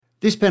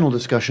This panel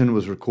discussion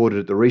was recorded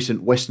at the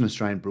recent Western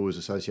Australian Brewers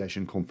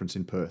Association conference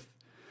in Perth.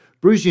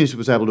 Brews News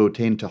was able to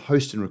attend to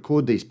host and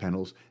record these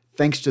panels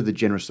thanks to the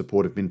generous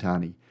support of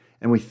Bintani,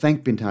 and we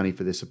thank Bintani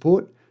for their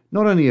support,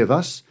 not only of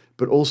us,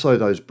 but also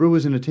those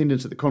brewers in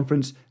attendance at the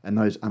conference and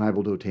those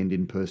unable to attend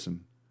in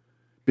person.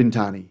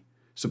 Bintani,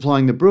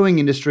 supplying the brewing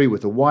industry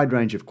with a wide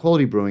range of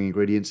quality brewing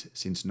ingredients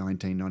since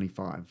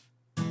 1995.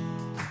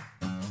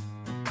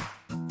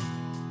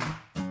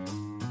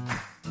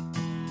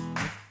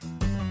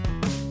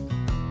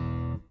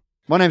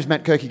 My name's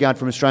Matt Kirkegaard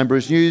from Australian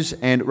Brews News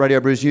and Radio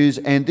Brews News,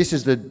 and this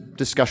is the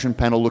discussion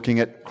panel looking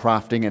at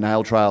crafting and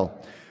ale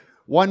trail.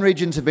 Wine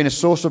regions have been a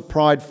source of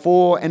pride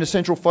for and a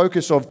central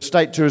focus of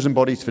state tourism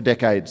bodies for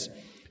decades.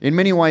 In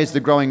many ways, the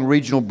growing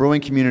regional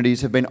brewing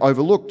communities have been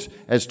overlooked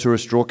as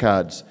tourist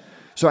drawcards.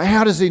 So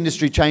how does the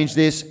industry change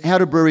this? How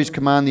do breweries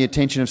command the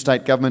attention of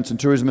state governments and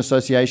tourism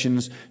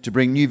associations to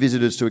bring new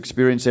visitors to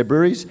experience their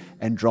breweries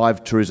and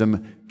drive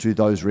tourism to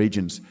those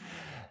regions?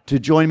 To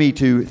join me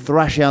to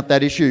thrash out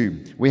that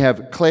issue, we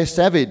have Claire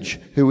Savage,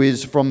 who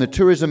is from the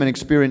tourism and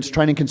experience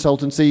training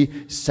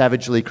consultancy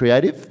Savagely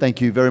Creative. Thank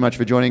you very much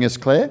for joining us,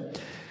 Claire.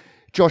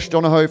 Josh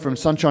Donohoe from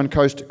Sunshine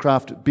Coast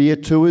Craft Beer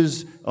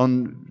Tours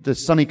on the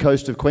sunny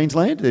coast of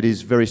Queensland. It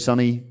is very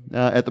sunny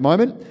at the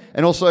moment.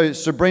 And also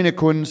Sabrina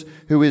Kunz,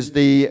 who is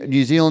the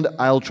New Zealand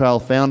Ale Trail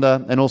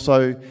founder and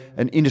also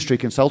an industry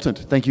consultant.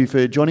 Thank you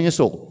for joining us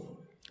all.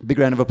 Big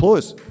round of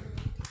applause.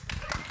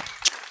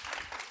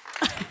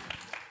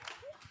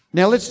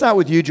 Now, let's start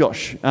with you,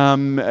 Josh.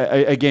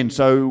 Again,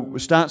 so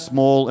start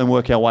small and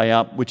work our way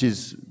up, which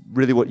is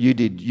really what you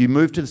did. You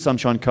moved to the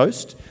Sunshine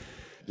Coast,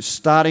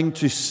 starting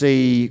to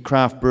see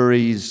craft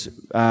breweries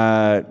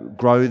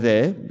grow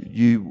there.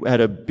 You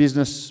had a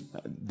business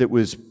that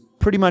was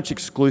pretty much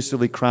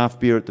exclusively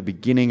craft beer at the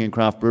beginning and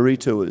craft brewery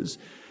tours.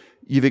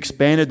 You've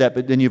expanded that,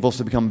 but then you've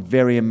also become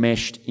very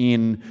enmeshed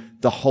in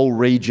the whole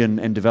region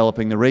and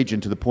developing the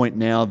region to the point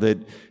now that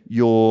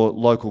your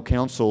local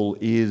council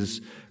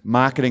is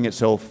marketing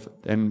itself,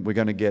 and we're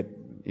going to get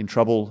in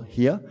trouble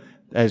here,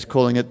 as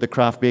calling it the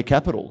craft beer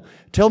capital.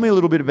 Tell me a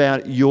little bit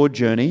about your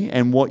journey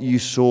and what you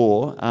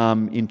saw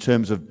in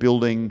terms of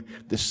building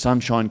the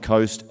Sunshine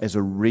Coast as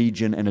a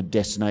region and a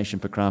destination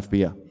for craft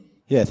beer.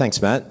 Yeah,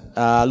 thanks, Matt.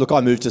 Look, I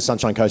moved to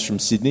Sunshine Coast from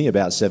Sydney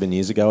about 7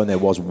 years ago, and there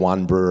was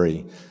one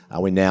brewery.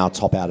 We now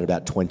top out at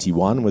about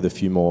 21 with a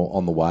few more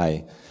on the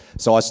way.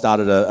 So I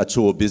started a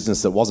tour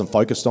business that wasn't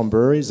focused on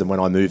breweries, and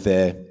when I moved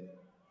there,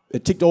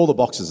 it ticked all the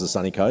boxes of the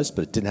Sunny Coast,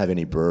 but it didn't have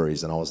any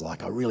breweries. And I was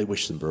like, I really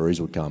wish some breweries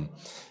would come.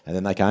 And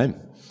then they came.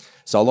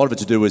 So a lot of it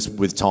to do was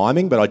with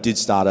timing, but I did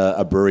start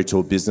a brewery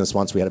tour business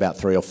once we had about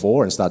 3 or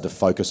 4 and started to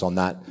focus on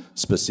that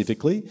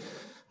specifically.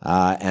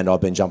 And I've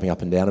been jumping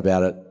up and down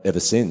about it ever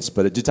since.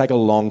 But it did take a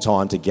long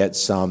time to get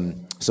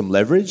some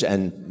leverage,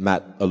 and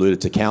Matt alluded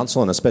to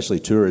council and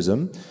especially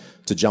tourism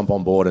to jump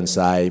on board and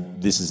say,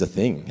 this is a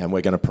thing and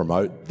we're going to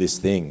promote this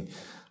thing.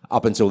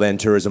 Up until then,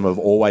 tourism have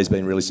always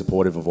been really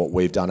supportive of what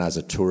we've done as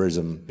a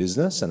tourism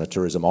business and a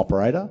tourism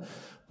operator,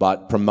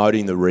 but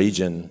promoting the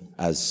region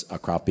as a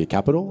craft beer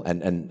capital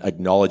and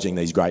acknowledging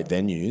these great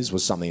venues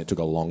was something that took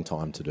a long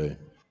time to do.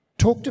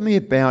 Talk to me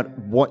about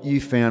what you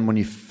found when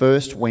you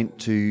first went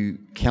to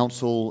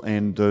council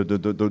and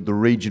the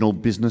regional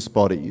business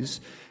bodies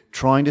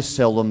trying to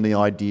sell them the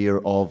idea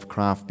of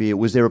craft beer.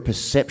 Was there a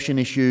perception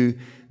issue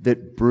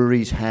that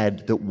breweries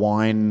had that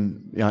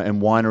wine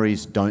and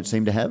wineries don't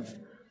seem to have?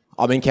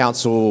 I mean,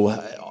 council,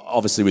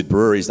 obviously with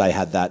breweries, they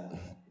had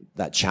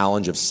that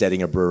challenge of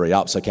setting a brewery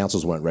up. So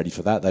councils weren't ready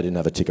for that. They didn't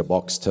have a ticker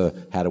box to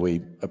how do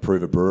we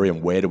approve a brewery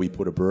and where do we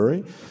put a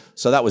brewery.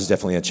 So that was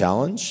definitely a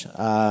challenge.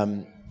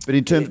 But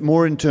in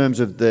terms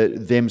of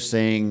them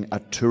seeing a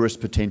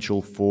tourist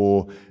potential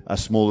for a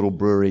small little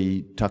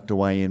brewery tucked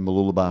away in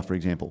Mooloolaba, for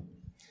example.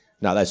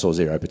 No, they saw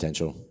zero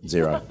potential.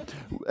 Zero.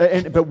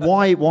 But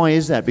why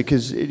is that?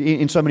 Because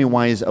in so many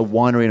ways, a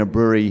winery and a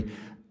brewery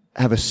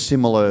have a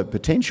similar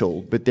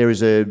potential, but there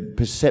is a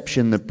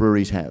perception that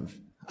breweries have.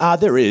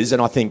 There is,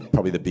 and I think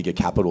probably the bigger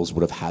capitals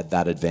would have had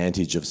that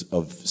advantage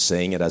of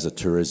seeing it as a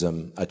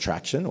tourism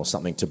attraction or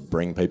something to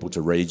bring people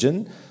to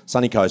region.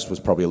 Sunny Coast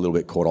was probably a little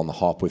bit caught on the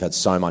hop. We've had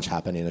so much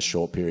happen in a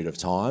short period of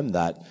time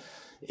that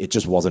it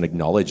just wasn't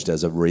acknowledged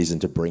as a reason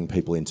to bring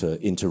people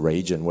into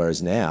region,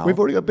 whereas now... We've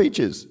already got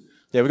beaches.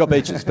 Yeah, we've got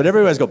beaches, but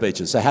everywhere's got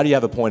beaches. So how do you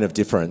have a point of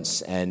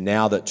difference? And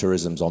now that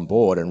tourism's on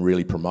board and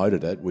really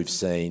promoted it, we've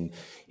seen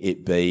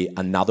it be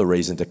another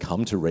reason to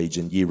come to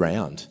region year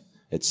round.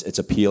 It's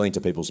appealing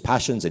to people's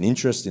passions and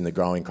interest in the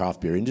growing craft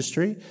beer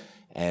industry,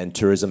 and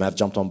tourism have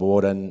jumped on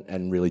board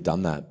and really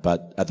done that.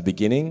 But at the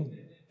beginning,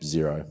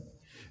 zero.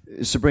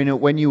 Sabrina,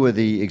 when you were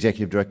the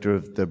Executive Director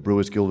of the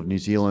Brewers Guild of New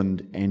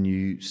Zealand and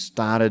you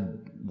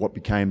started what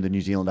became the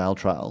New Zealand Ale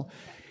Trail,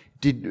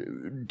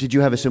 did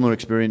you have a similar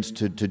experience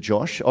to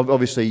Josh?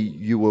 Obviously,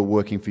 you were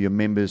working for your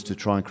members to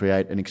try and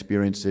create an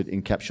experience that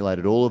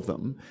encapsulated all of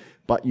them,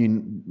 but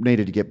you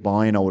needed to get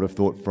buy-in, I would have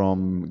thought,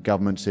 from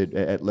governments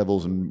at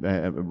levels and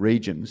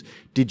regions.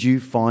 Did you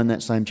find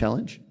that same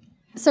challenge?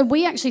 So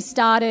we actually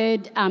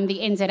started the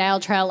NZ Ale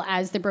Trail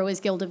as the Brewers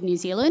Guild of New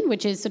Zealand,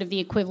 which is sort of the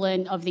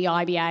equivalent of the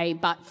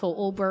IBA, but for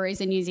all breweries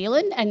in New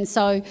Zealand. And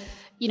so,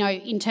 you know,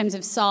 in terms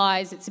of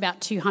size, it's about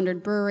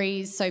 200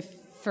 breweries. So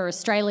for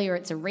Australia,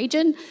 it's a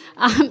region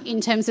in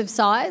terms of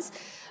size.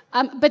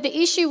 But the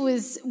issue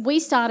was we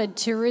started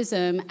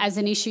tourism as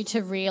an issue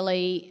to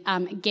really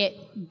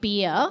get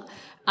beer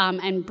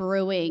and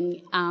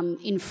brewing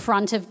in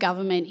front of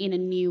government in a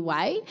new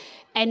way.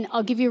 And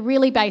I'll give you a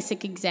really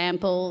basic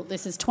example.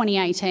 This is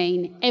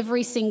 2018.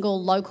 Every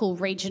single local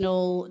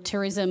regional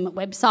tourism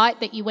website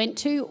that you went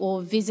to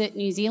or Visit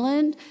New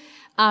Zealand,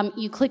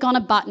 you click on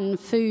a button,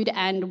 food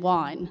and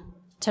wine,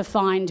 to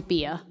find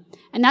beer.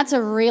 And that's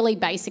a really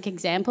basic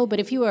example, but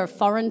if you were a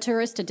foreign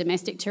tourist, a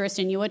domestic tourist,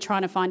 and you were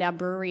trying to find our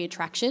brewery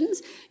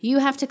attractions, you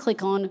have to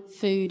click on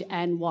food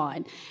and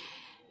wine.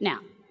 Now,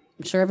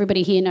 I'm sure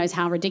everybody here knows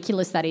how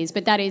ridiculous that is,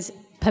 but that is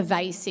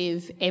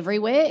pervasive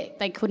everywhere.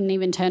 They couldn't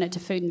even turn it to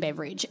food and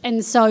beverage.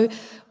 And so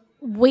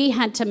we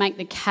had to make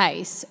the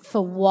case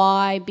for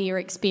why beer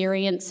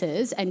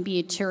experiences and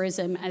beer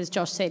tourism, as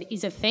Josh said,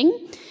 is a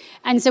thing.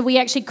 And so we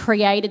actually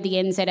created the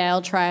NZ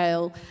Ale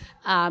Trail,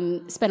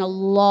 spent a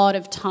lot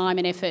of time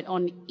and effort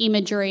on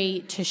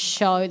imagery to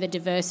show the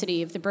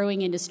diversity of the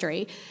brewing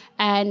industry.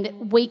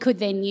 And we could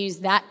then use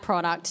that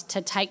product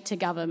to take to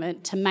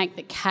government to make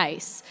the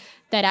case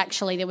that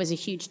actually there was a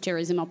huge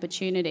tourism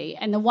opportunity.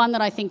 And the one that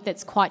I think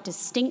that's quite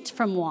distinct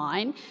from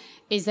wine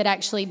is that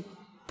actually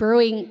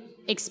brewing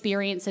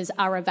experiences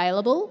are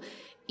available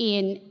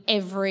in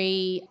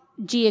every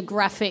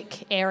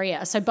geographic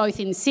area. So both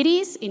in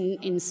cities,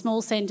 in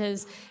small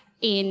centres,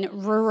 in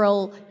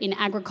rural, in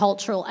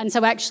agricultural. And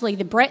so actually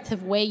the breadth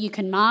of where you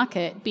can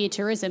market beer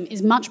tourism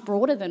is much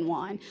broader than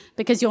wine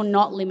because you're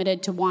not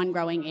limited to wine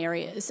growing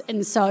areas.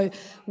 And so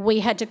we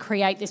had to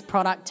create this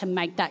product to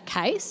make that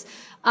case.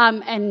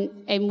 And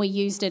we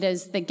used it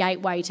as the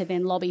gateway to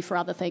then lobby for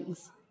other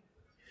things.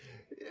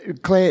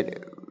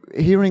 Claire,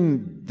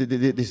 hearing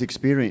this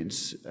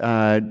experience,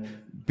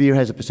 beer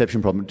has a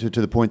perception problem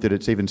to the point that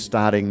it's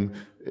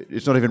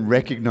not even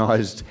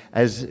recognised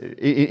as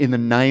in the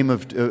name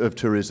of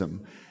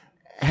tourism.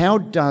 How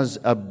does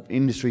an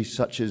industry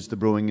such as the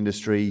brewing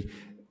industry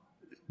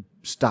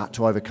start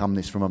to overcome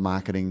this from a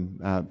marketing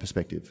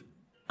perspective?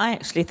 I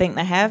actually think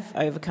they have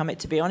overcome it,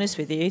 to be honest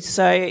with you.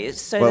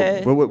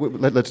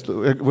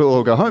 We'll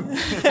all go home.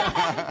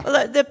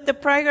 Well, the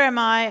program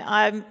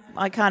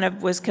I kind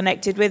of was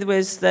connected with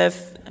was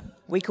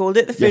we called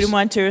it the Food and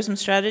Wine Tourism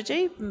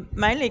Strategy,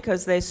 mainly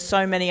because there's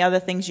so many other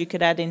things you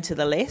could add into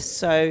the list.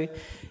 So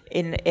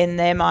in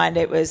their mind,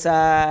 it was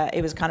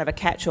kind of a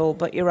catch-all.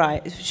 But you're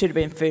right, it should have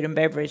been food and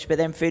beverage. But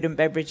then food and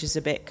beverage is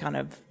a bit kind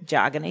of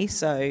jargony,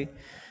 so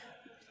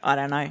I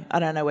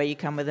don't know where you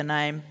come with the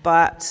name.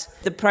 But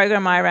the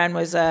program I ran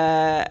was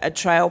a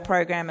trail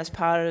program as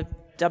part of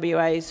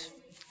WA's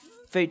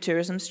food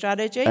tourism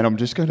strategy. And I'm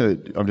just going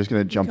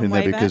to jump in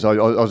there because I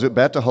was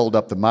about to hold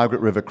up the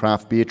Margaret River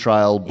Craft Beer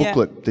Trail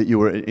booklet that you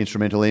were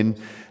instrumental in,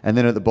 and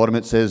then at the bottom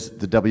it says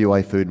the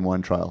WA Food and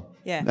Wine Trail.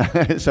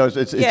 Yeah. So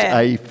it's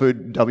a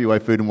WA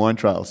Food and Wine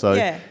Trail. So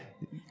yeah.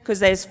 Because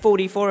there's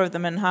 44 of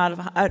them and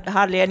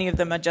hardly any of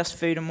them are just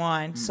food and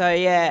wine. So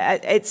yeah,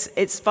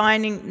 it's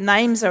finding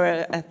names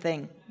are a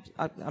thing.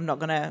 I'm not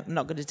gonna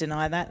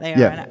deny that they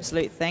are an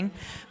absolute thing.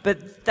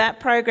 But that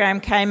program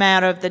came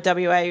out of the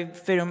WA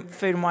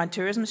Food and Wine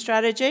Tourism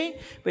Strategy,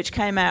 which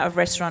came out of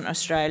Restaurant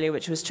Australia,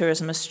 which was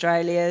Tourism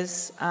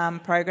Australia's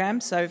program.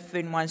 So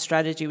Food and Wine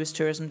Strategy was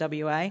Tourism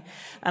WA,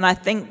 and I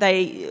think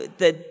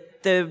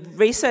the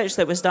research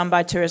that was done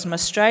by Tourism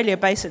Australia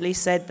basically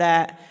said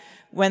that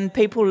when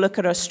people look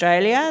at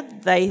Australia,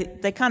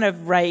 they kind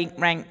of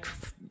rank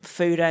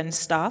food and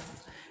stuff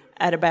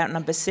at about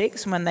number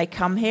 6. When they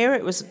come here,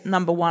 it was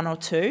number 1 or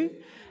 2,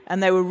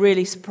 and they were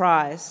really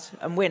surprised.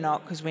 And we're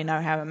not, because we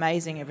know how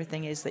amazing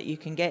everything is that you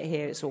can get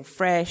here. It's all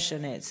fresh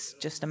and it's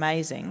just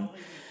amazing.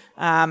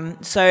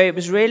 So it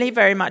was really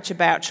very much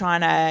about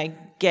trying to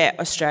get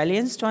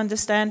Australians to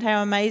understand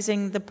how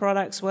amazing the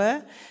products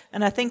were.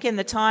 And I think in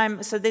the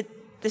time, so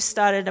this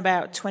started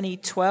about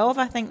 2012,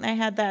 I think they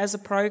had that as a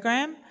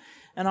program.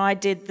 And I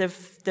did the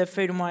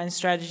Food and Wine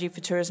Strategy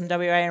for Tourism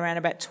WA around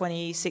about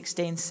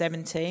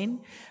 2016-17.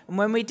 And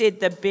when we did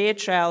the beer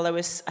trail,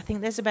 I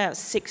think there's about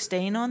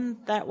 16 on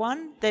that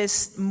one.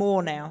 There's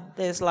more now.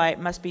 There's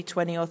must be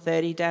 20 or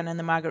 30 down in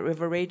the Margaret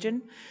River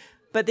region.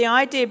 But the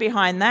idea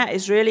behind that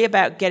is really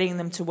about getting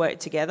them to work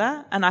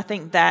together. And I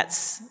think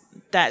that's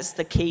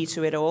the key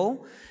to it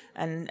all.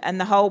 And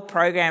the whole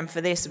program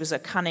for this was a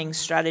cunning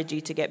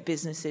strategy to get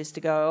businesses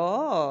to go,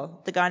 oh,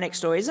 the guy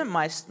next door isn't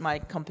my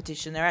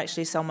competition. They're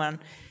actually someone.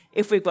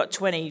 If we've got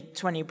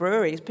 20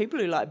 breweries, people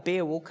who like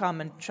beer will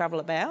come and travel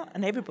about,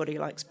 and everybody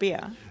likes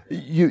beer.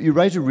 You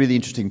raise a really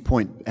interesting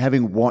point.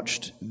 Having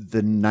watched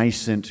the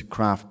nascent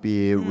craft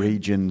beer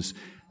regions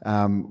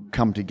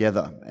come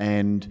together,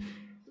 and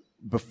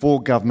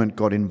before government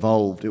got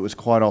involved, it was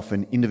quite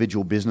often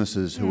individual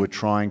businesses who were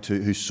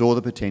who saw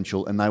the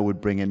potential, and they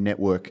would bring a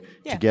network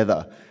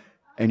together.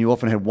 And you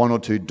often had one or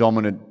two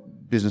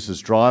dominant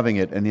businesses driving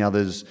it and the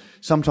others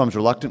sometimes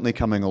reluctantly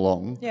coming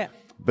along. Yeah.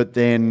 But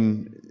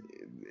then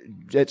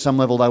at some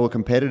level they were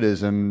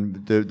competitors,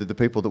 and the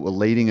people that were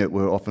leading it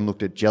were often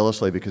looked at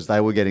jealously because they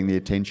were getting the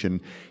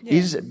attention. Yeah.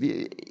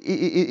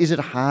 Is it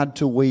hard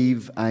to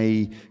weave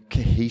a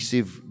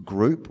cohesive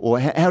group, or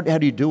how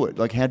do you do it?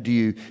 Like, how do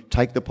you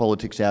take the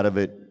politics out of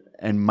it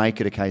and make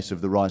it a case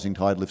of the rising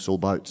tide lifts all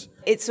boats?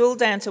 It's all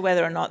down to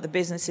whether or not the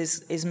business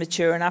is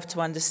mature enough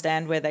to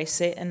understand where they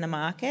sit in the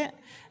market.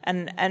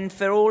 And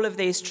for all of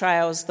these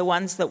trails, the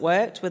ones that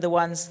worked were the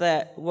ones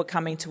that were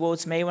coming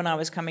towards me when I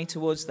was coming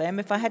towards them.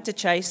 If I had to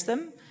chase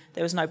them,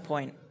 there was no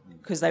point,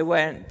 because they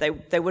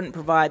wouldn't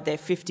provide their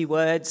 50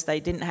 words, they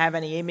didn't have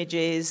any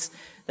images,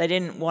 they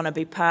didn't want to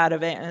be part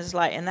of it. And it's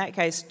like, in that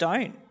case,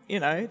 don't.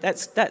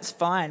 That's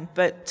fine.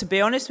 But to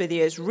be honest with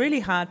you, it's really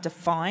hard to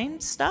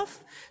find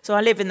stuff. So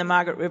I live in the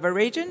Margaret River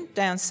region,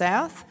 down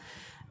south.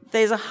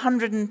 There's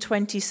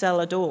 120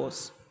 cellar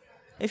doors.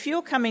 If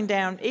you're coming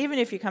down, even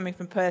if you're coming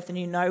from Perth and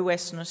you know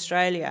Western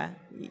Australia,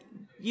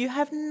 you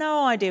have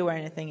no idea where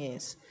anything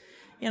is.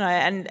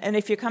 And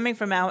if you're coming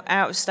from out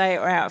of state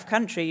or out of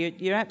country,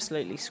 you're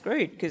absolutely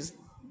screwed, because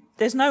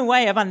there's no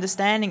way of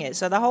understanding it.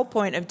 So the whole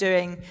point of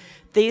doing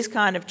these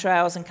kind of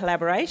trails and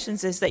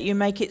collaborations is that you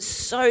make it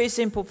so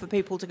simple for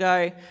people to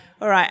go,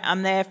 all right,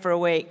 I'm there for a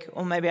week,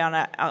 or maybe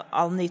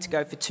I'll need to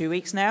go for 2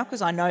 weeks now,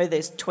 because I know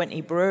there's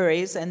 20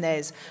 breweries and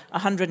there's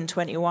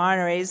 120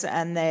 wineries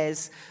and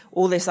there's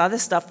all this other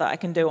stuff that I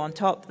can do on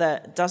top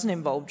that doesn't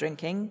involve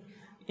drinking,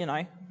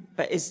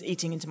 but is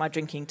eating into my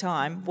drinking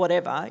time,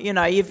 whatever.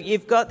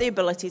 You've got the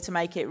ability to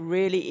make it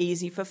really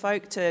easy for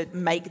folk to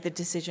make the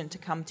decision to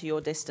come to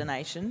your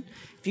destination.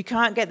 If you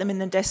can't get them in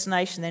the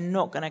destination, they're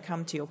not going to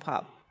come to your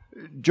pub.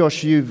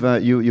 Josh, you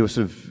were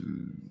sort of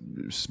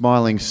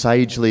smiling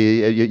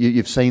sagely.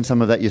 You've seen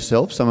some of that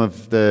yourself, some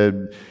of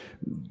the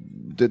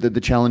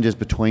challenges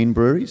between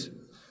breweries?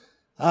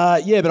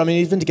 Yeah, but I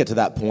mean, even to get to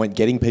that point,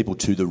 getting people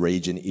to the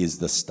region is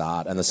the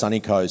start. And the Sunny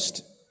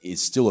Coast is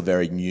still a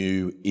very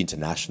new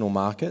international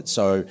market.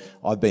 So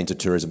I've been to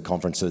tourism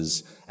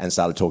conferences and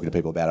started talking to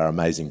people about our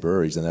amazing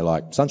breweries, and they're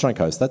like, Sunshine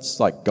Coast, that's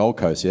like Gold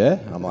Coast, yeah?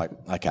 I'm like,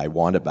 okay,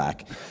 wind it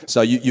back.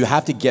 So you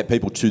have to get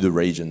people to the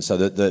region. So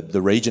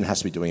the region has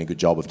to be doing a good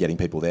job of getting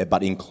people there,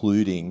 but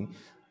including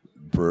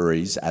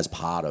breweries as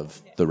part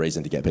of the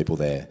reason to get people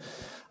there.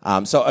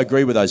 So I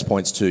agree with those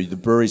points too. The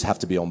breweries have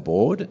to be on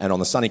board. And on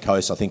the Sunny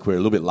Coast, I think we're a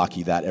little bit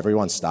lucky that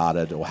everyone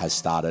started or has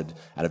started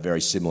at a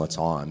very similar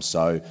time.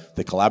 So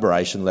the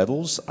collaboration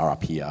levels are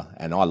up here.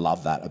 And I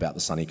love that about the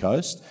Sunny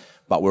Coast.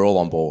 But we're all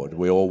on board.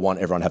 We all want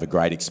everyone to have a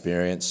great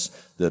experience.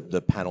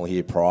 The panel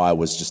here prior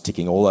was just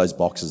ticking all those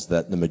boxes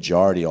that the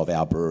majority of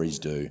our breweries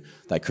do.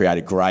 They create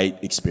a great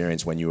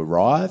experience when you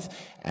arrive,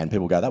 and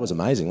people go, that was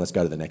amazing, let's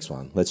go to the next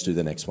one. Let's do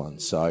the next one.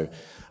 So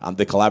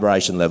the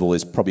collaboration level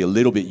is probably a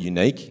little bit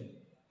unique,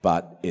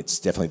 but it's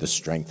definitely the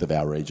strength of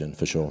our region,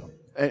 for sure.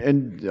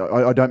 And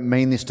I don't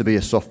mean this to be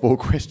a softball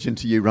question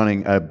to you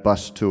running a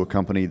bus tour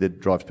company that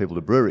drives people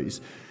to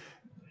breweries,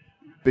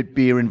 but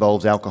beer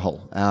involves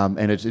alcohol,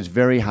 and it's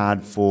very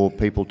hard for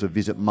people to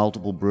visit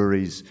multiple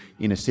breweries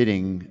in a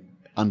sitting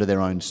under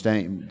their own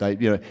steam.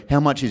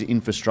 How much is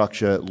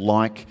infrastructure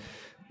like,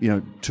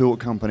 tour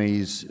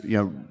companies,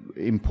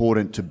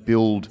 important to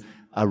build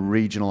a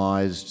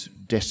regionalised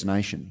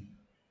destination?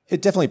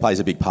 It definitely plays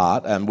a big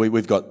part.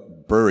 We've got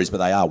breweries, but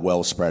they are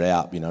well spread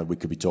out. We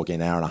could be talking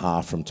an hour and a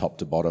half from top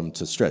to bottom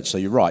to stretch. So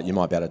you're right, you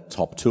might be able to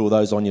top 2 of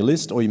those on your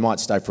list, or you might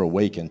stay for a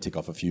week and tick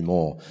off a few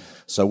more.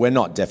 So we're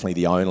not definitely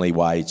the only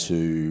way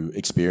to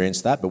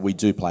experience that, but we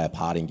do play a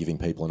part in giving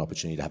people an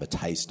opportunity to have a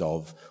taste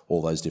of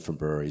all those different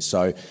breweries.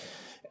 So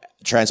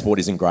transport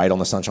isn't great on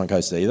the Sunshine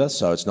Coast either,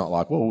 so it's not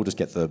like, well, we'll just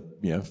get the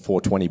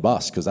 420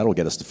 bus because that'll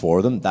get us to 4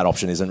 of them. That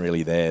option isn't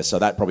really there, so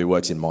that probably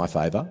works in my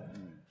favour.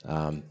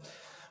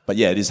 But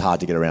yeah, it is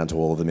hard to get around to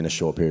all of them in a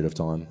short period of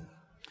time.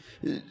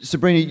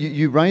 Sabrina,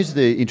 you raised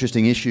the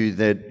interesting issue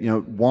that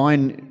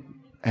wine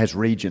has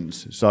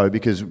regions. So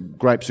because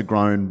grapes are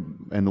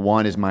grown and the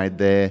wine is made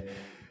there,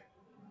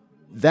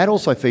 that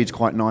also feeds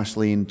quite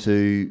nicely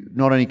into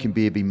not only can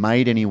beer be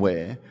made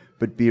anywhere,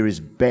 but beer is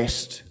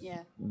best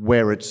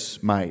where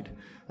it's made.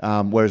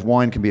 Whereas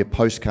wine can be a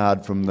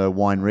postcard from the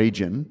wine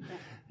region.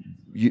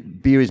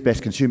 Beer is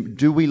best consumed.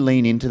 Do we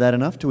lean into that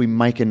enough? Do we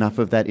make enough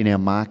of that in our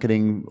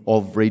marketing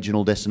of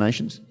regional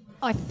destinations?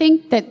 I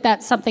think that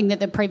that's something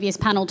that the previous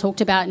panel talked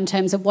about in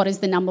terms of what is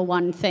the number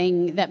one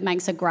thing that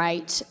makes a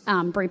great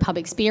brew pub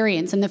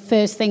experience. And the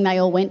first thing they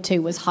all went to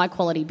was high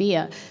quality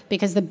beer,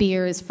 because the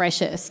beer is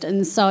freshest.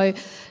 And so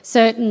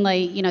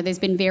certainly, there's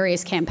been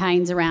various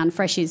campaigns around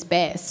fresh is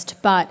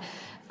best, but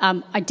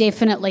I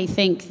definitely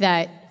think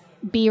that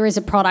beer is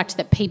a product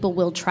that people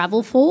will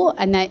travel for,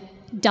 and that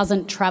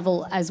doesn't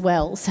travel as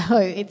well. So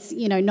it's,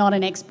 not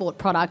an export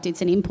product,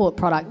 it's an import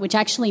product, which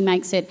actually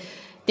makes it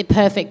the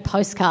perfect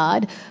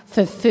postcard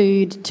for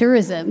food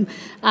tourism,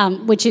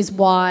 which is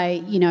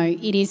why,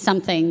 it is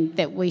something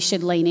that we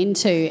should lean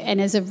into. And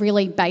as a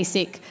really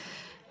basic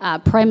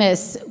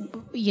premise,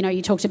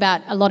 you talked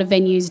about a lot of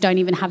venues don't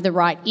even have the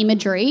right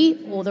imagery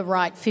or the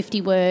right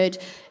 50-word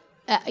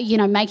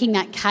making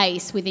that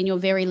case within your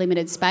very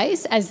limited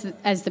space. As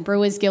the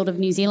Brewers Guild of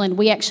New Zealand,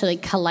 we actually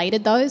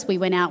collated those. We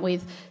went out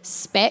with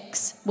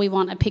specs. We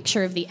want a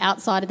picture of the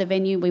outside of the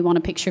venue. We want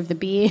a picture of the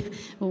beer.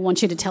 We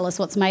want you to tell us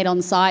what's made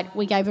on site.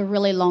 We gave a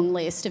really long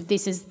list of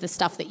this is the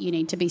stuff that you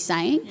need to be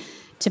saying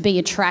to be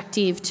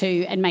attractive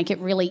to and make it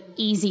really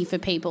easy for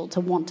people to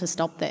want to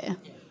stop there.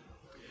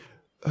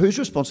 Whose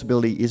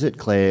responsibility is it,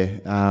 Claire?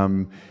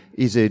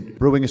 Is it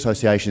brewing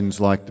associations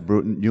like the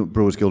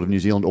Brewers Guild of New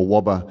Zealand or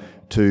WABA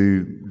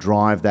to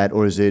drive that,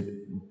 or is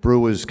it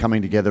brewers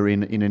coming together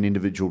in an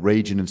individual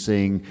region and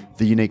seeing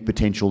the unique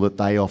potential that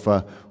they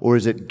offer, or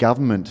is it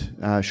government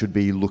should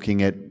be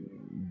looking at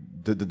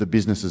the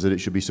businesses that it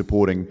should be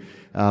supporting?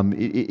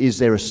 Is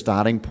there a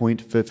starting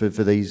point for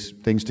these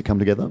things to come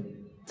together?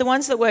 The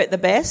ones that work the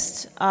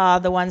best are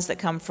the ones that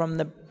come from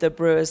the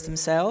brewers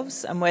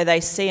themselves, and where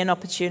they see an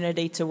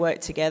opportunity to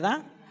work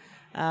together.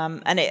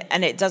 And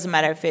it doesn't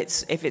matter if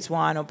it's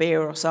wine or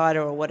beer or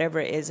cider or whatever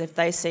it is. If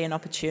they see an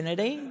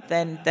opportunity,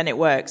 then it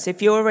works.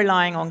 If you're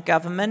relying on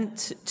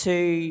government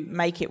to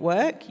make it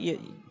work,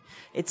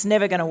 it's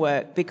never going to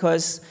work,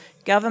 because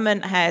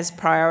government has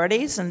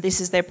priorities, and this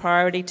is their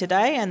priority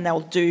today, and they'll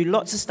do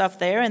lots of stuff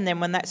there, and then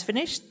when that's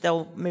finished,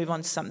 they'll move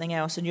on to something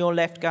else, and you're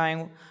left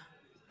going,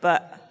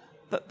 but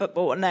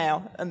what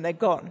now? And they're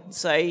gone.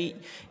 So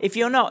if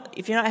you're not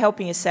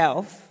helping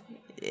yourself,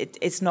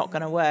 it's not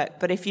going to work.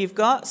 But if you've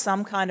got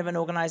some kind of an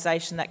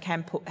organisation that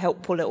can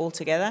help pull it all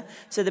together.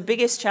 So the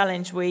biggest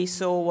challenge we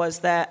saw was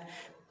that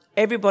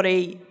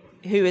everybody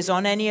who is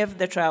on any of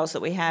the trails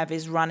that we have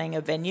is running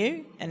a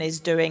venue and is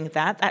doing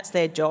that. That's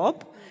their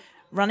job.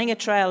 Running a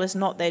trail is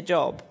not their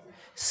job.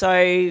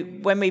 So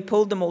when we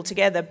pulled them all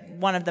together,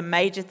 one of the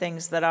major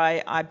things that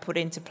I put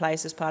into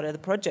place as part of the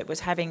project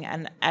was having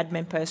an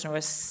admin person or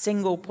a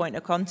single point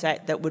of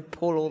contact that would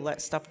pull all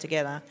that stuff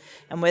together.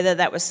 And whether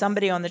that was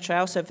somebody on the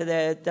trail, so for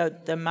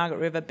the Margaret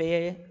River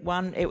beer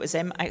one, it was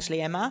Emma,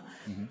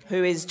 mm-hmm.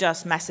 who is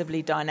just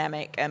massively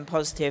dynamic and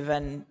positive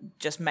and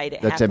just made it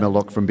happen. That's Emma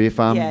Locke from Beer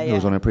Farm, who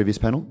was on our previous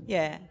panel?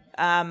 Yeah.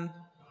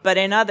 But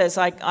in others,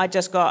 I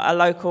just got a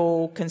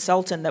local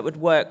consultant that would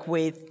work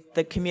with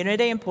the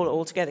community and pull it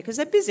all together, because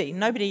they're busy.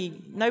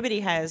 Nobody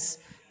has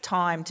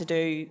time to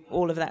do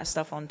all of that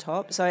stuff on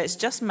top. So it's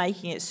just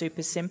making it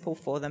super simple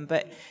for them,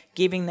 but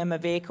giving them a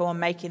vehicle and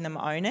making them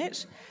own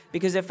it.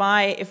 Because if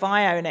I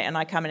own it and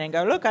I come in and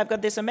go, look, I've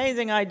got this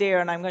amazing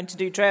idea and I'm going to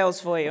do trails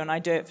for you, and I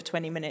do it for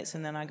 20 minutes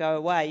and then I go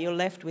away, you're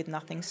left with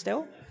nothing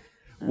still.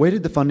 Where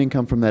did the funding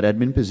come from, that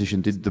admin position?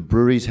 Did the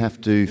breweries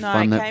have to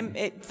fund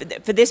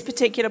that? For this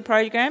particular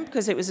program,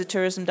 because it was a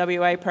Tourism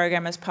WA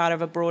program as part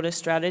of a broader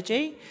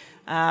strategy.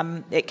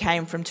 It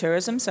came from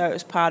tourism, so it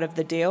was part of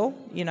the deal.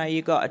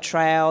 You got a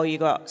trail, you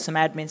got some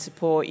admin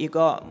support,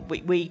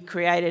 we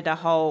created a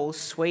whole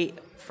suite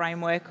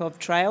framework of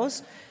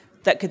trails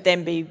that could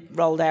then be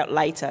rolled out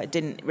later. It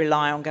didn't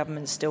rely on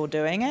government still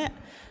doing it.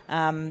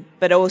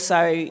 But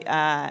also,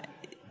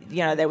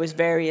 there was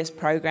various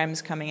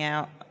programs coming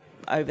out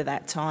over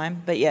that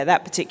time. But yeah,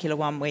 that particular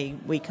one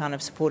we kind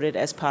of supported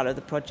as part of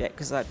the project,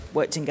 because I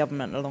worked in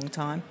government a long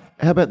time.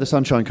 How about the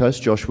Sunshine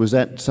Coast, Josh? Was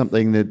that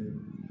something that...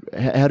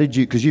 How did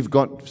you... Because you've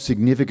got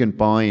significant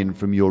buy-in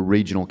from your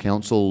regional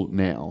council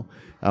now,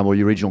 or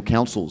your regional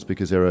councils,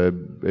 because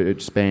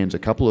it spans a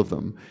couple of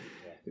them.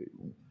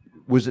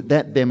 Was it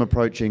that them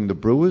approaching the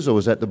brewers, or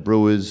was that the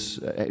brewers...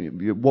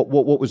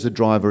 What was the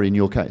driver in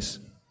your case?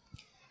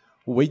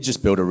 We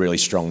just built a really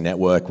strong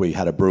network. We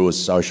had a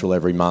brewers social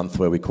every month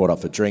where we caught up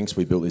for drinks.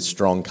 We built this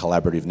strong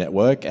collaborative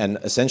network, and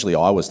essentially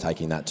I was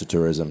taking that to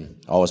tourism.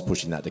 I was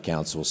pushing that to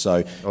council.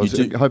 So I was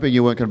hoping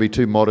you weren't going to be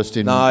too modest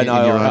in your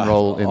own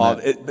role in that.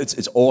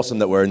 It's awesome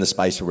that we're in the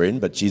space we're in,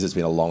 but geez, it's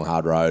been a long,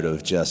 hard road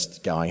of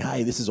just going,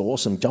 hey, this is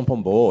awesome, jump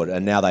on board.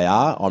 And now they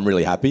are. I'm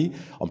really happy.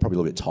 I'm probably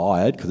a little bit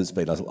tired because it's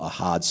been a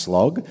hard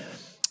slog.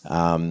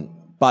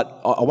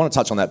 But I want to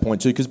touch on that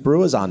point too, because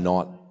brewers are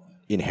not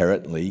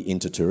inherently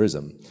into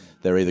tourism.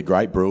 They're either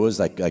great brewers,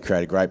 they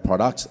create a great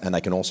product, and they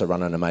can also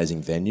run an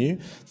amazing venue.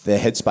 Their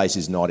headspace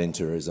is not in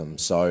tourism.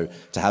 So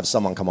to have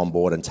someone come on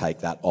board and take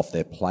that off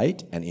their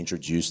plate and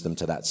introduce them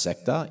to that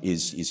sector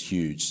is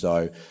huge.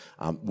 So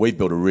we've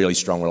built a really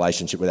strong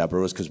relationship with our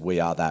brewers because we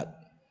are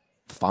that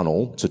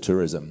funnel to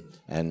tourism,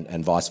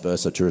 and vice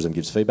versa. Tourism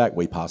gives feedback,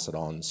 we pass it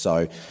on.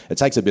 So it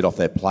takes a bit off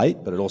their plate,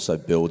 but it also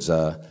builds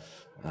a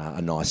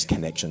nice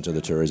connection to the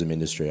tourism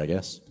industry, I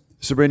guess.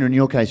 Sabrina, in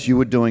your case, you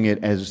were doing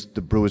it as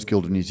the Brewers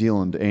Guild of New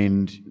Zealand,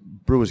 and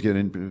Brewers get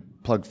a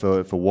plug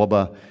for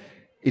WABA.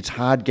 It's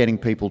hard getting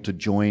people to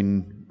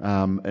join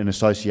an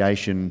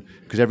association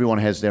because everyone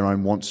has their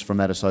own wants from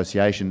that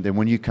association. Then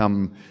when you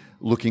come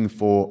looking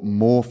for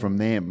more from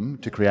them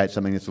to create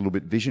something that's a little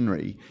bit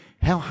visionary,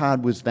 how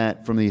hard was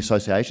that from the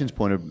association's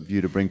point of view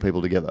to bring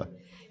people together?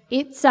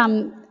 It's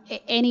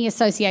any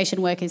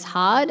association work is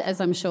hard, as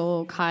I'm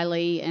sure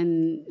Kylie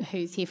and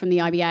who's here from the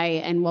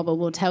IBA and WABA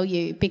will tell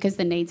you, because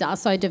the needs are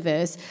so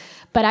diverse.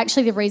 But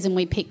actually the reason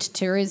we picked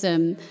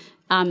tourism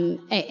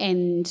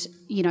and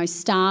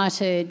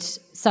started.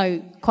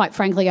 So quite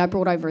frankly, I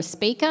brought over a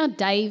speaker,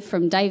 Dave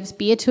from Dave's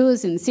Beer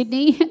Tours in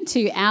Sydney,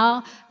 to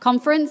our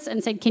conference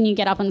and said, can you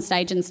get up on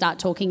stage and start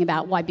talking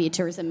about why beer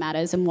tourism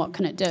matters and what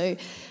can it do?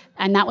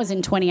 And that was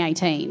in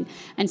 2018.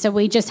 And so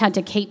we just had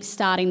to keep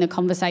starting the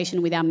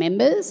conversation with our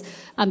members.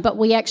 But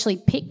we actually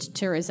picked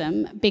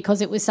tourism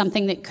because it was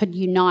something that could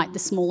unite the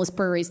smallest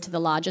breweries to the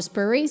largest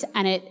breweries,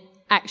 and it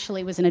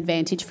actually was an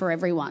advantage for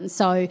everyone.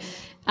 So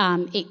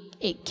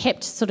it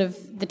kept sort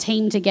of the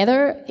team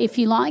together, if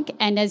you like.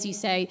 And as you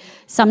say,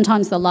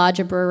 sometimes the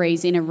larger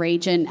breweries in a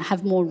region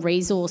have more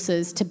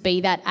resources to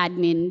be that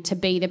admin, to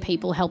be the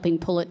people helping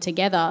pull it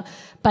together,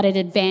 but it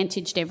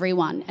advantaged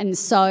everyone. And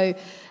so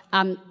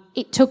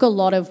it took a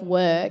lot of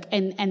work,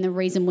 and the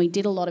reason we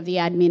did a lot of the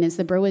admin as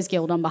the Brewers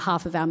Guild on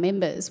behalf of our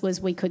members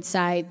was we could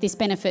say this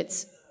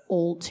benefits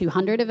all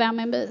 200 of our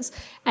members,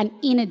 and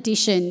in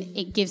addition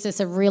it gives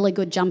us a really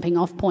good jumping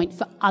off point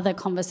for other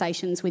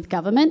conversations with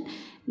government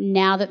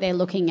now that they're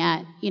looking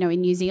at,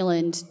 in New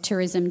Zealand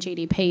tourism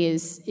GDP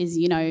is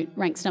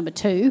ranks number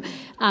 2.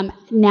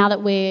 Now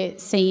that we're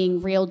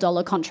seeing real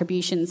dollar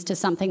contributions to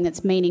something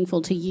that's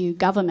meaningful to you,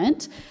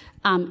 government,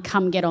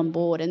 come get on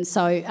board. And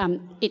so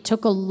it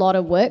took a lot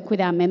of work with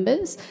our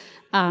members,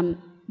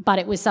 but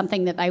it was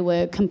something that they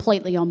were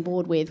completely on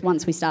board with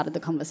once we started the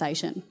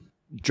conversation.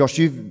 Josh,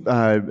 you've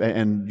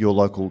and your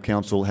local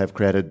council have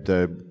created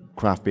the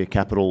craft beer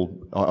capital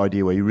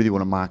idea where you really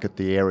want to market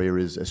the area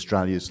as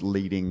Australia's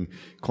leading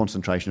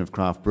concentration of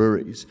craft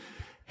breweries.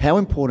 How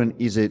important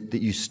is it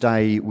that you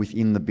stay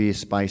within the beer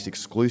space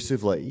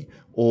exclusively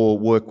or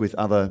work with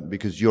other,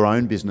 because your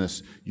own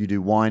business, you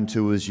do wine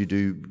tours, you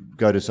do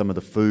go to some of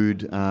the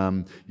food,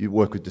 you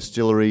work with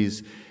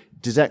distilleries.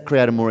 Does that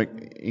create a more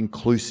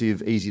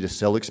inclusive,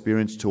 easy-to-sell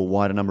experience to a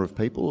wider number of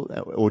people,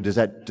 or does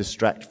that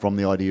distract from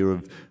the idea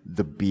of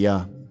the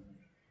beer?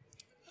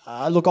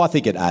 Look, I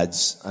think it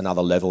adds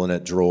another level and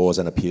it draws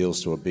and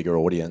appeals to a bigger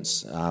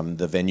audience.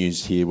 The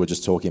venues here, we're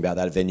just talking about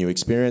that venue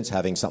experience,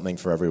 having something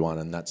for everyone,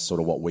 and that's sort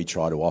of what we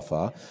try to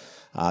offer.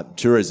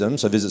 Tourism,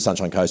 so Visit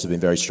Sunshine Coast have been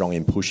very strong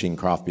in pushing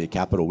craft beer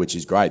capital, which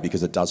is great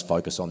because it does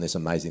focus on this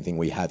amazing thing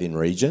we have in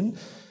region.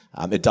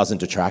 It doesn't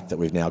detract that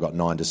we've now got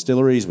 9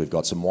 distilleries, we've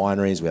got some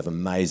wineries, we have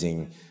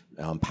amazing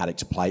paddock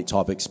to plate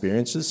type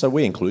experiences, so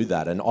we include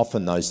that, and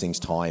often those things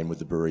tie in with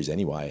the breweries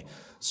anyway.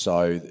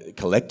 So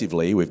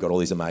collectively we've got all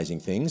these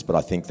amazing things, but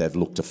I think they've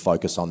looked to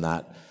focus on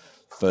that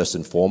first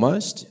and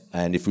foremost.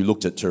 And if we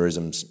looked at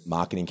tourism's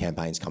marketing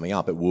campaigns coming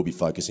up, it will be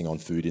focusing on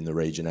food in the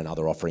region and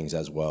other offerings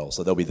as well.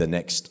 So there'll be the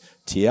next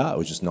tier. It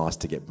was just nice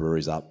to get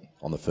breweries up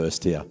on the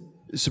first tier.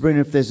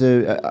 Sabrina, if there's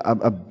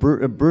a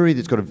brewery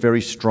that's got a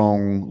very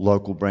strong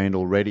local brand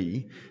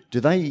already, do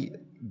they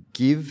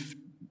give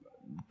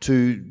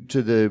to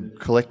the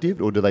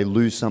collective, or do they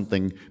lose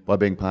something by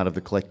being part of the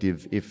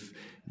collective if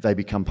they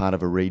become part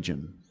of a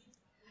region?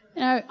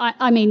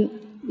 I mean,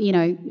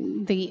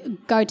 the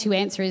go-to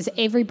answer is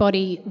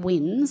everybody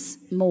wins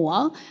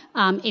more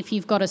if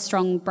you've got a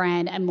strong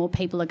brand and more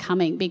people are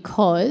coming,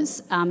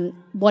 because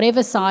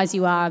whatever size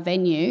you are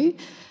venue,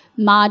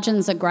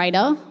 margins are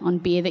greater on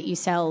beer that you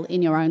sell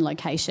in your own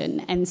location.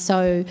 And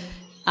so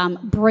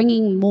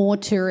bringing more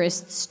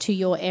tourists to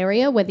your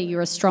area, whether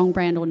you're a strong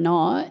brand or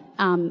not,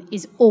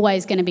 is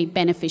always going to be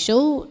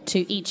beneficial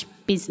to each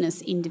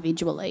business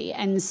individually.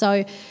 And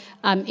so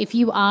if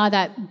you are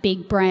that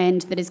big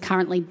brand that is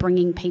currently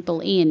bringing people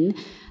in,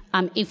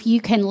 if you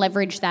can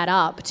leverage that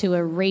up to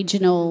a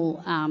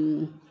regional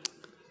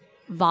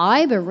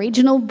vibe, a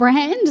regional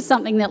brand,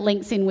 something that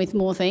links in with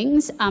more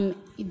things,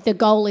 the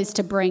goal is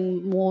to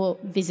bring more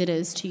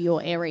visitors to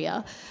your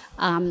area.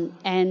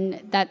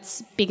 And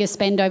that's bigger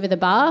spend over the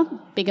bar,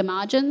 bigger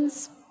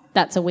margins,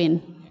 that's a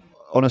win.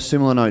 On a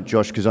similar note,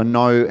 Josh, because I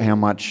know how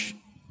much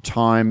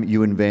time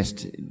you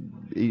invest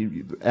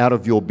out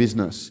of your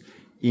business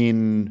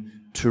in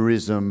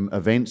tourism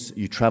events.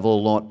 You travel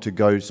a lot to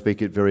go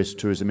speak at various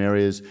tourism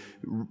areas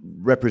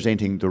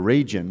representing the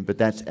region, but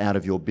that's out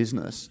of your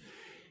business.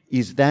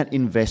 Is that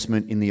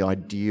investment in the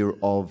idea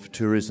of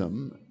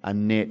tourism a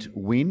net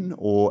win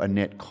or a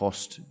net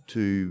cost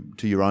to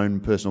your own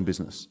personal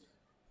business?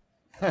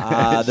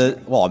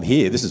 Well, I'm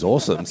here. This is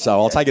awesome. So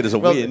I'll take it as a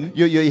win.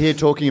 You're here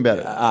talking about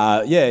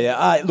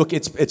it. Look,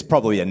 it's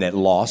probably a net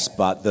loss,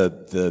 but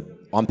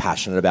I'm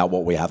passionate about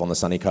what we have on the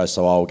Sunny Coast,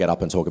 so I'll get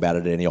up and talk about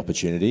it at any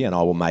opportunity, and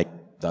I will make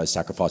those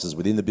sacrifices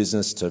within the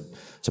business to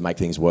make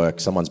things work.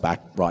 Someone's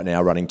back right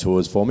now running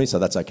tours for me, so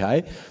that's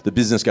okay. The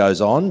business goes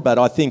on, but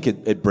I think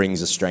it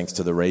brings a strength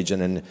to the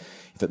region, and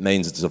if it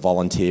means it's a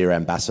volunteer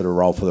ambassador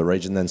role for the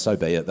region, then so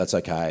be it. That's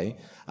okay.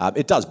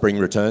 It does bring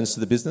returns to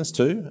the business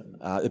too.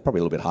 It's probably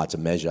a little bit hard to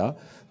measure,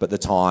 but the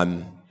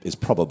time is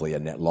probably a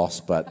net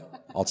loss,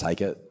 but I'll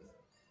take it.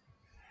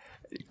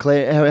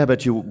 Claire, how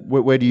about you?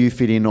 Where do you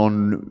fit in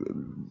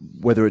on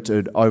whether it's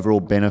an overall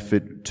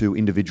benefit to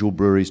individual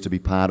breweries to be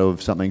part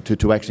of something,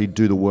 to actually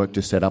do the work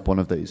to set up one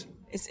of these?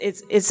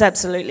 It's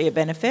absolutely a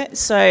benefit.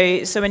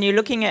 So when you're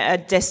looking at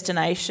a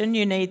destination,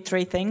 you need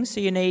 3 things. So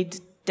you need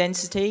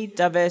density,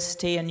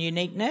 diversity, and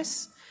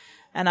uniqueness.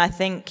 And I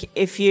think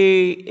if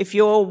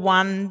you're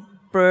one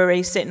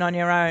brewery sitting on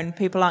your own,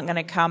 people aren't going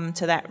to come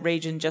to that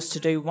region just to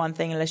do one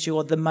thing unless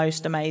you're the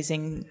most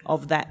amazing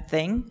of that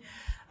thing.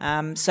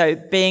 So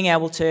being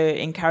able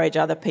to encourage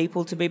other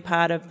people to be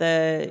part of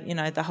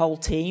the whole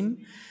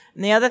team.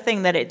 And the other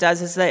thing that it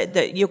does is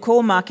that your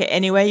core market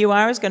anywhere you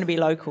are is going to be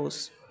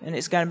locals. And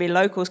it's going to be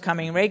locals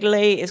coming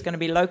regularly. It's going to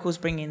be locals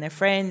bringing their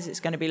friends. It's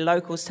going to be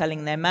locals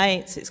telling their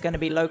mates. It's going to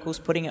be locals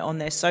putting it on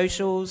their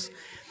socials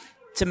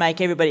to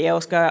make everybody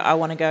else go, I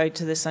want to go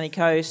to the sunny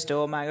coast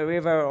or Margaret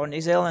River or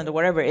New Zealand or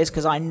whatever it is,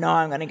 because I know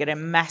I'm going to get a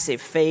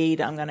massive feed,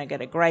 I'm going to get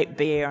a great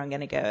beer, I'm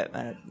going to get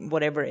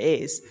whatever it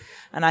is.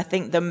 And I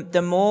think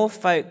the more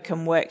folk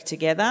can work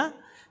together,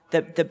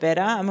 the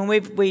better. I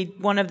mean,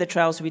 one of the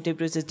trails we did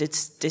was a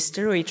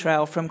distillery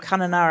trail from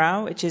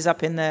Kununurra, which is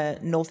up in the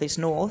northeast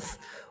north,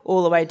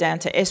 all the way down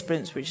to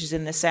Esperance, which is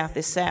in the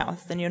southeast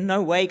south, and you're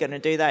no way going to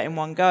do that in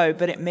one go.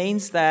 But it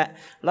means that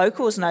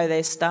locals know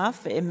their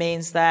stuff. It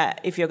means that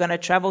if you're going to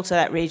travel to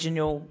that region,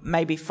 you'll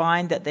maybe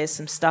find that there's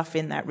some stuff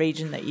in that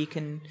region that you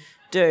can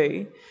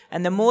do.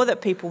 And the more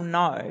that people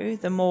know,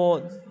 the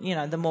more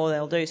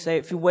they'll do. So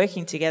if you're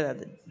working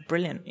together,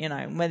 brilliant.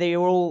 Whether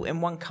you're all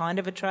in one kind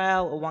of a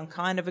trail or one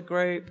kind of a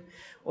group,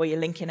 or you're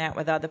linking out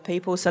with other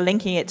people. So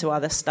linking it to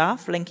other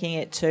stuff, linking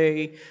it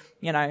to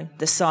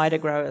the cider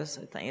growers.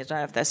 I don't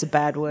know if that's a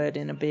bad word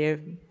in a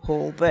beer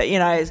hall, but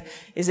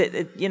is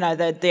it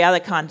the other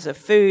kinds of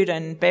food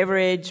and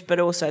beverage, but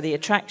also the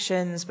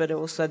attractions, but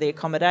also the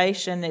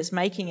accommodation. It's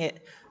making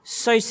it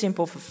so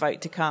simple for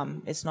folk to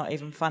come. It's not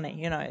even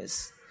funny,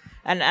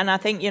 and I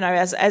think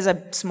as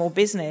a small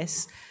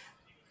business,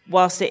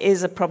 whilst it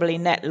is a probably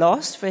net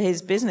loss for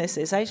his business,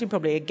 it's actually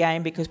probably a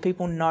gain because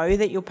people know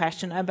that you're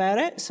passionate about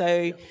it.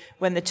 So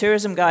when the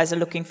tourism guys are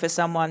looking for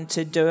someone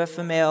to do a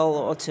famil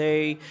or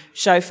to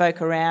show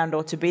folk around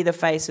or to be the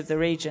face of the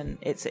region,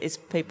 it's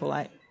people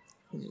like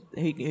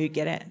who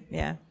get it.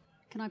 Yeah.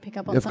 Can I pick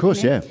up on something? Of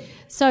course, there? yeah.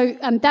 So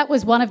that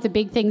was one of the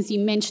big things. You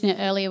mentioned it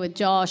earlier with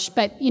Josh,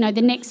 but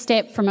the next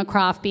step from a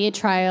craft beer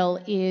trail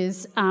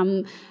is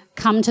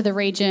come to the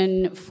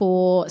region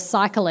for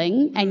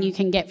cycling, and you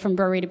can get from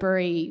brewery to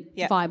brewery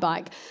via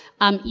bike.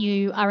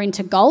 You are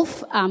into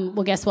golf.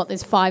 Well, guess what?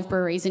 There's 5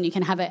 breweries and you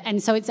can have it.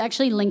 And so it's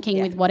actually linking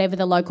with whatever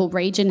the local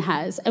region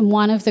has. And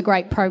one of the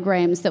great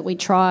programs that we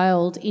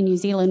trialled in New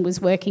Zealand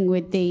was working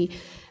with the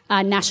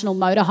National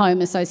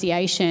Motorhome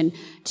Association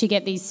to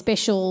get these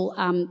special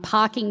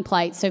parking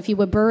plates. So if you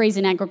were breweries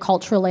in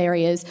agricultural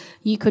areas,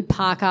 you could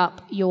park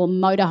up your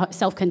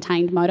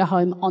self-contained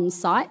motorhome on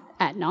site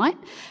at night.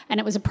 And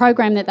it was a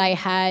program that they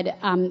had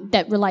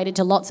that related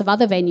to lots of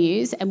other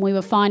venues, and we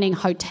were finding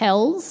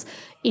hotels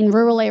in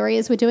rural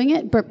areas were doing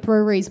it, but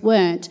breweries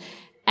weren't.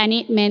 And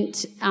it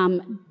meant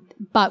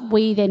but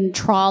we then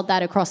trialled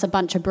that across a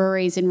bunch of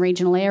breweries in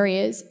regional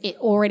areas. It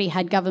already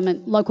had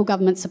local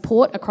government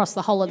support across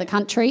the whole of the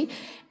country,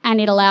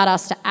 and it allowed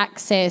us to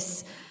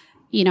access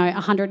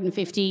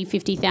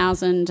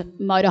 50,000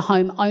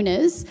 motorhome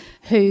owners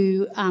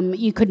who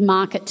you could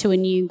market to a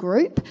new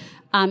group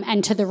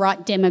and to the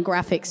right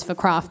demographics for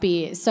craft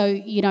beer. So,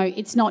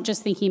 it's not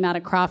just thinking about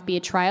a craft beer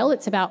trail,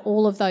 it's about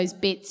all of those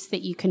bits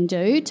that you can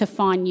do to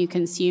find new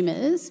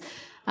consumers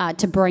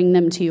to bring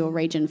them to your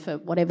region for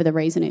whatever the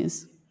reason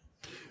is.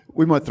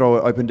 We might throw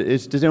it open to...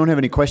 Does anyone have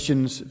any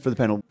questions for the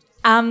panel?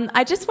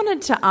 I just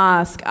wanted to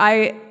ask,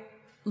 I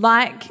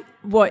like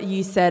what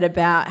you said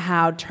about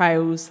how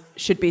trails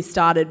should be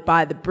started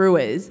by the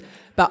brewers,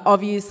 but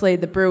obviously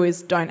the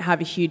brewers don't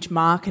have a huge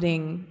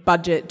marketing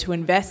budget to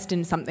invest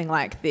in something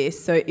like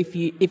this. So if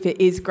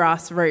it is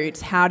grassroots,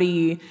 how do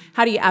you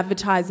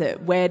advertise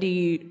it? Where do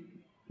you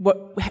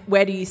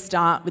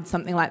start with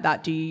something like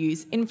that? Do you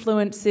use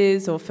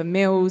influencers or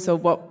famils, or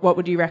what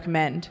would you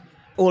recommend?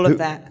 All of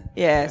that,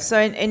 yeah. So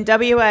in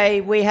WA,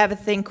 we have a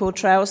thing called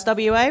Trails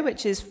WA,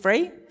 which is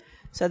free.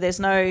 So there's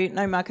no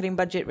marketing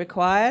budget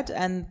required,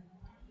 and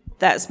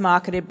that's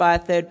marketed by a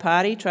third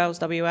party, Trails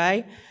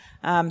WA.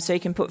 So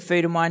you can put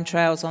food and wine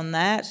trails on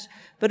that.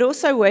 But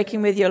also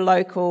working with your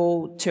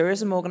local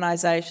tourism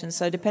organisations.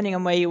 So depending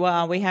on where you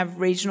are, we have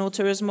regional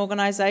tourism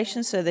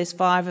organisations, so there's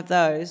 5 of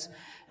those.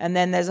 And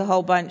then there's a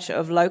whole bunch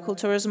of local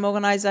tourism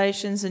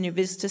organisations and your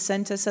visitor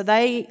centre. So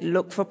they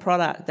look for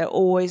product. They're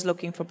always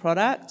looking for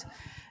product.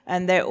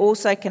 And they're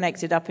also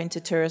connected up into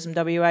Tourism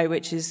WA,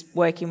 which is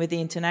working with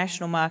the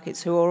international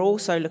markets who are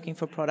also looking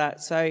for product.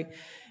 So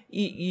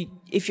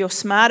if you're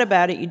smart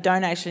about it, you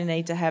don't actually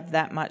need to have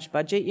that much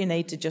budget. You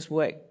need to just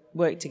work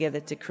together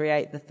to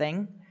create the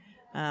thing.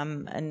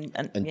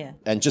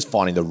 And just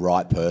finding the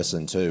right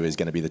person too is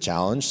going to be the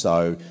challenge.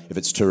 So if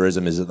it's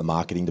tourism, is it the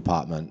marketing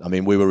department? I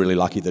mean, we were really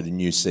lucky that a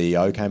new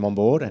CEO came on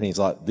board and he's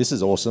like, this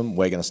is awesome,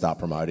 we're going to start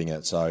promoting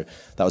it. So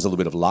that was a little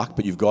bit of luck,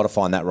 but you've got to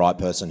find that right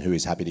person who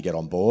is happy to get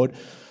on board.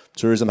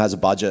 Tourism has a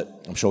budget.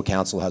 I'm sure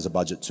council has a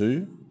budget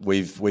too.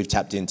 We've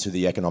tapped into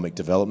the economic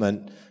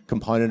development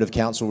component of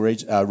council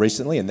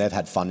recently, and they've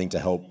had funding to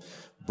help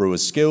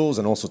brewers' skills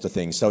and all sorts of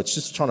things. So it's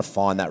just trying to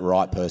find that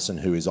right person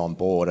who is on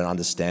board and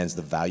understands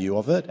the value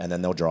of it, and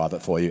then they'll drive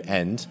it for you,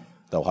 and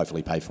they'll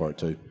hopefully pay for it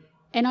too.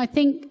 And I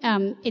think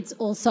it's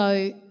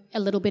also a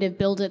little bit of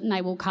build it and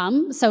they will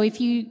come. So if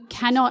you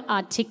cannot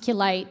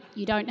articulate,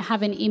 you don't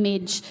have an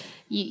image,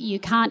 you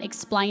can't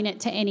explain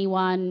it to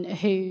anyone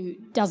who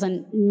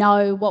doesn't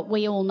know what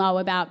we all know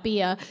about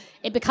beer,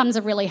 it becomes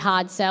a really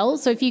hard sell.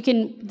 So if you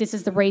can, this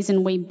is the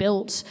reason we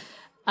built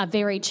a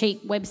very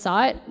cheap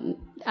website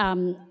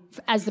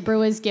as the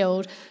Brewers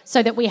Guild,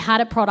 so that we had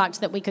a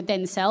product that we could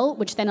then sell,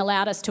 which then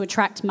allowed us to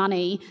attract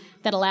money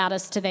that allowed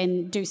us to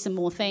then do some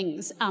more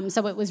things.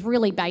 So it was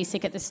really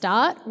basic at the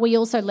start. We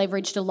also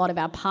leveraged a lot of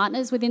our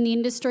partners within the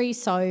industry.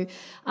 So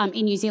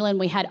in New Zealand,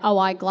 we had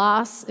OI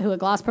Glass, who are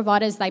glass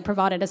providers. They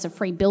provided us a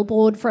free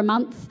billboard for a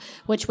month,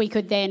 which we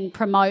could then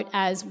promote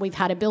as we've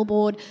had a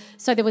billboard.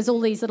 So there was all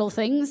these little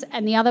things.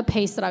 And the other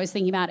piece that I was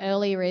thinking about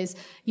earlier is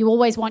you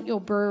always want your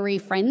brewery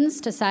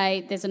friends to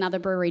say there's another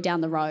brewery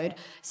down the road.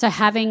 So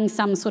having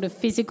some sort of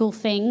physical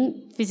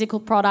thing, physical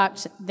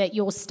product that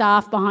your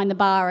staff behind the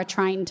bar are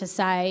trained to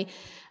say,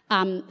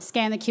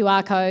 scan the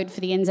QR code for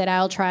the NZ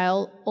Ale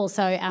Trail.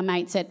 Also, our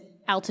mates at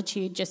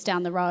Altitude just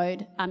down the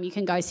road, you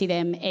can go see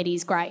them.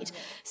 Eddie's great.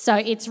 So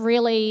it's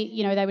really,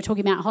 they were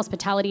talking about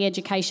hospitality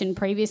education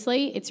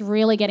previously. It's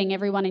really getting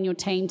everyone in your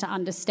team to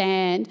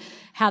understand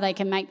how they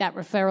can make that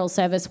referral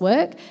service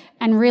work,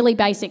 and really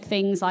basic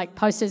things like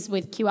posters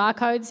with QR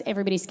codes.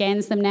 Everybody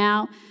scans them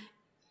now.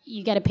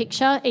 You get a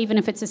picture, even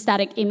if it's a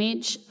static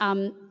image,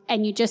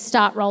 and you just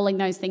start rolling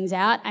those things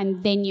out,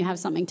 and then you have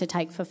something to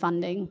take for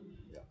funding.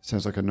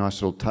 Sounds like a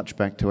nice little touch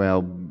back to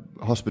our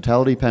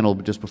hospitality panel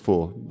just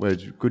before, where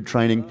it's good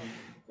training.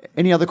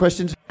 Any other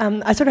questions?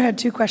 I sort of had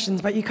two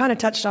questions, but you kind of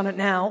touched on it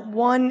now.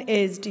 One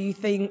is, do you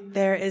think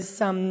there is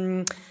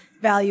some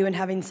value in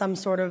having some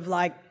sort of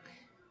like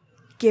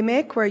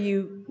gimmick where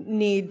you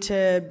need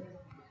to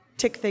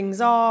tick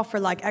things off,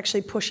 or like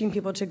actually pushing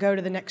people to go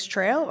to the next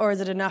trail, or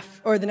is it enough,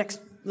 or the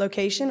next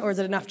location, or is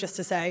it enough just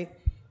to say,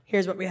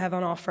 here's what we have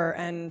on offer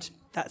and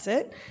that's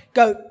it?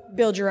 Go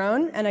build your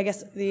own. And I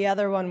guess the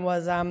other one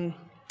was,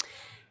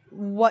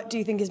 what do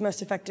you think is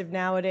most effective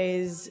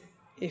nowadays?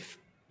 If,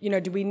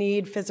 do we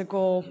need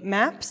physical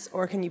maps,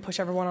 or can you push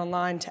everyone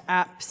online to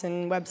apps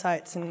and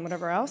websites and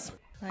whatever else?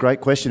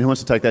 Great question. Who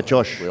wants to take that,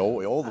 Josh? We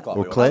all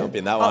Claire? jump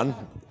in that one.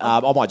 I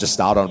might just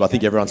start on it, but I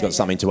think everyone's got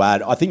something to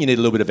add. I think you need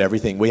a little bit of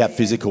everything. We have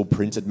physical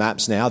printed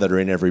maps now that are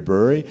in every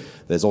brewery.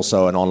 There's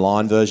also an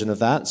online version of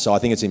that. So I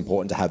think it's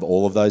important to have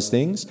all of those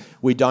things.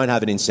 We don't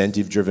have an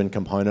incentive-driven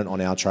component on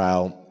our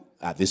trail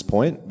at this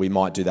point. We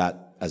might do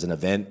that as an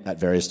event at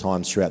various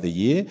times throughout the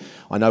year.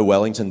 I know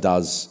Wellington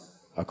does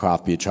a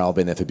craft beer trail. I've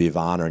been there for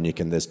Beervana,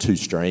 and there's 2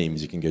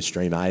 streams. You can go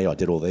stream A, I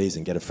did all these,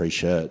 and get a free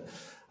shirt.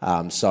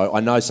 So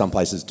I know some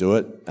places do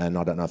it, and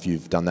I don't know if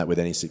you've done that with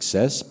any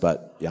success,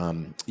 but you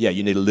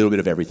need a little bit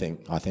of everything,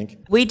 I think.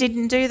 We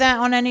didn't do that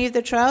on any of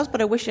the trails,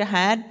 but I wish I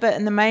had.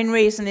 And the main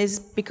reason is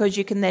because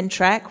you can then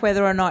track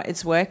whether or not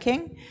it's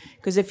working.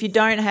 Because if you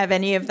don't have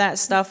any of that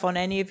stuff on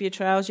any of your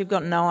trails, you've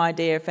got no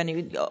idea if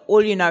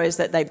all you know is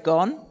that they've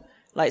gone.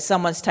 Like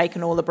someone's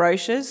taken all the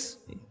brochures,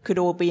 could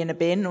all be in a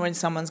bin or in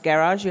someone's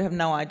garage, you have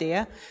no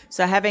idea.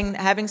 So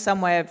having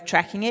some way of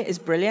tracking it is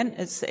brilliant.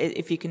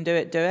 If you can do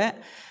it, do it.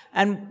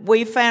 And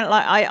we found,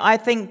 I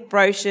think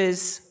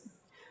brochures,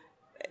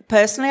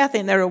 personally, I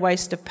think they're a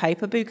waste of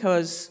paper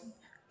because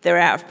they're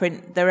out of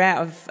print, they're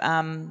out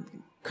of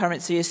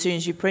currency as soon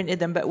as you printed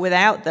them, but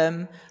without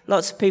them,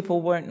 lots of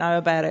people won't know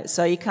about it.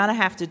 So you kind of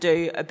have to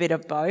do a bit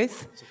of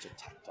both.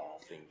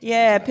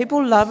 Yeah,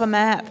 people love a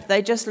map.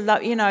 They just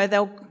love,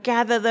 they'll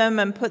gather them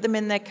and put them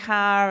in their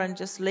car and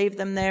just leave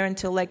them there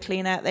until they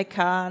clean out their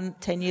car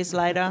 10 years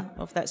later,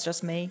 or if that's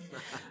just me.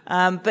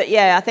 But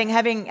yeah, I think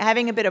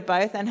having a bit of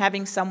both and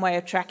having some way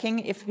of tracking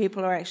if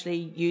people are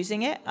actually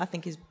using it, I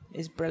think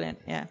is brilliant,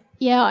 yeah.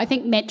 Yeah, I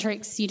think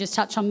metrics, you just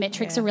touched on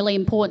metrics are really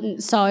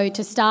important. So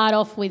to start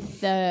off with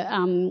the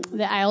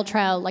Ale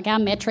Trail, like our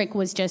metric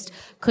was just,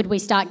 could we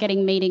start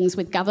getting meetings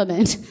with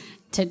government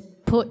to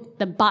put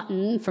the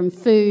button from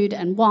food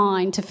and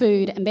wine to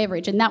food and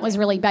beverage, and that was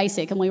really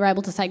basic, and we were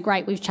able to say,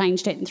 great, we've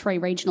changed it in 3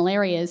 regional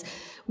areas.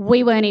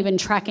 We weren't even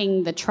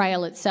tracking the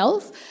trail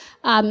itself.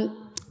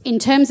 In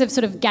terms of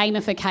sort of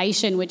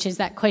gamification, which is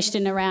that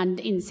question around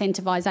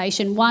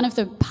incentivisation, one of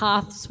the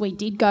paths we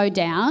did go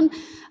down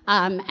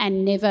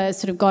and never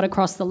sort of got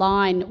across the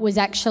line was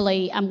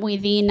actually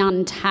within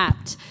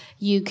Untapped,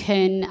 you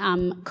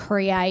can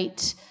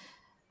create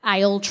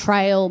Ale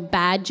Trail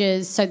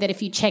badges so that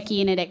if you check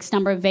in at X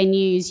number of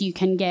venues, you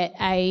can get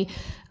a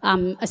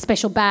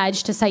special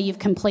badge to say you've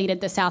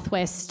completed the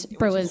Southwest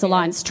Brewers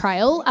Alliance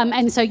Trail.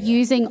 And so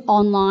using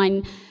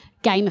online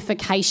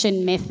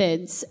gamification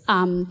methods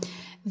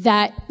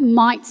that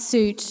might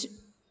suit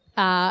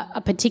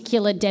a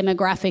particular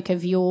demographic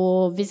of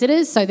your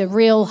visitors, so the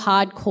real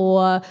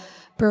hardcore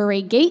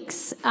brewery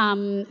geeks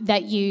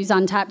that use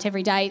Untapped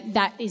every day,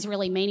 that is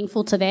really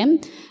meaningful to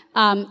them.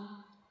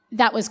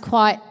 That was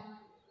quite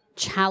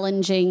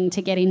challenging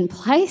to get in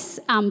place,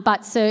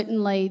 but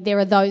certainly there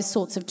are those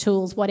sorts of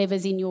tools,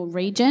 whatever's in your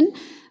region,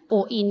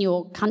 or in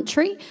your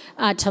country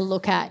to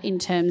look at in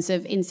terms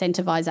of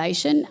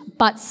incentivisation,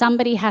 but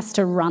somebody has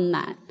to run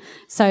that.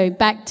 So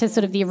back to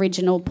sort of the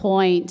original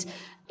point,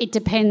 it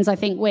depends, I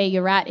think, where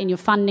you're at in your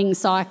funding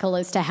cycle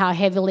as to how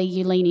heavily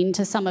you lean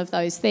into some of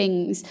those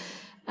things,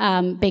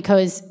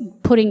 because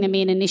putting them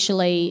in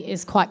initially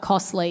is quite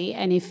costly,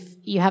 and if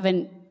you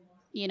haven't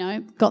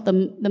got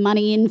the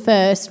money in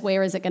first,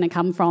 where is it going to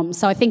come from?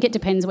 So I think it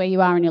depends where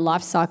you are in your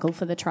life cycle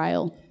for the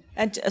trail.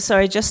 And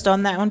sorry, just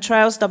on that, on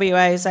Trails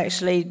WA is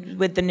actually,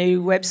 with the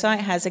new website,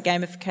 has a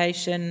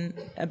gamification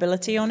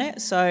ability on it.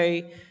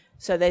 So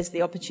there's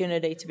the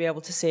opportunity to be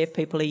able to see if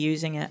people are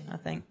using it, I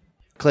think.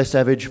 Claire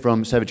Savage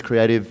from Savage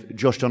Creative,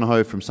 Josh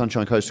Donohoe from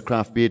Sunshine Coast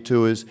Craft Beer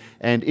Tours,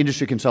 and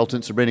industry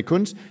consultant Sabrina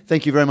Kunz.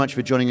 Thank you very much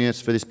for joining us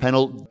for this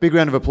panel. Big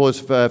round of applause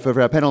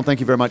for our panel. Thank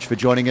you very much for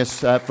joining us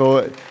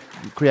for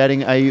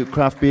creating a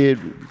craft beer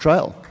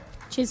trail.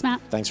 Cheers,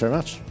 Matt. Thanks very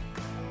much.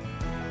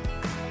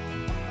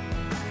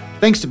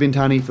 Thanks to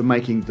Bintani for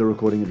making the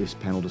recording of this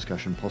panel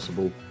discussion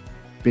possible.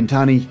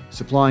 Bintani,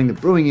 supplying the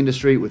brewing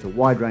industry with a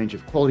wide range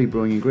of quality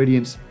brewing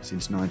ingredients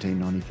since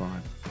 1995.